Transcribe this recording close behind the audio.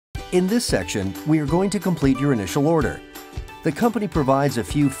In this section, we are going to complete your initial order. The company provides a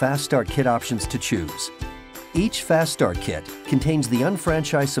few Fast Start Kit options to choose. Each Fast Start Kit contains the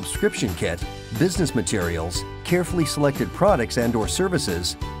UnFranchise subscription kit, business materials, carefully selected products and/or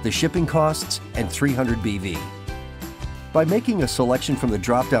services, the shipping costs, and 300 BV. By making a selection from the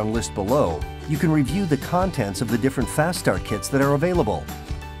drop-down list below, you can review the contents of the different Fast Start Kits that are available.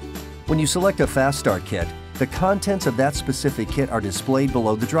 When you select a Fast Start Kit, the contents of that specific kit are displayed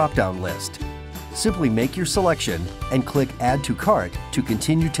below the drop-down list. Simply make your selection and click Add to Cart to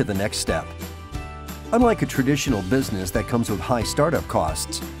continue to the next step. Unlike a traditional business that comes with high startup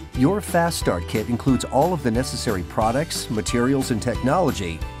costs, your Fast Start Kit includes all of the necessary products, materials, and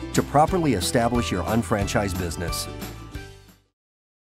technology to properly establish your UnFranchise business.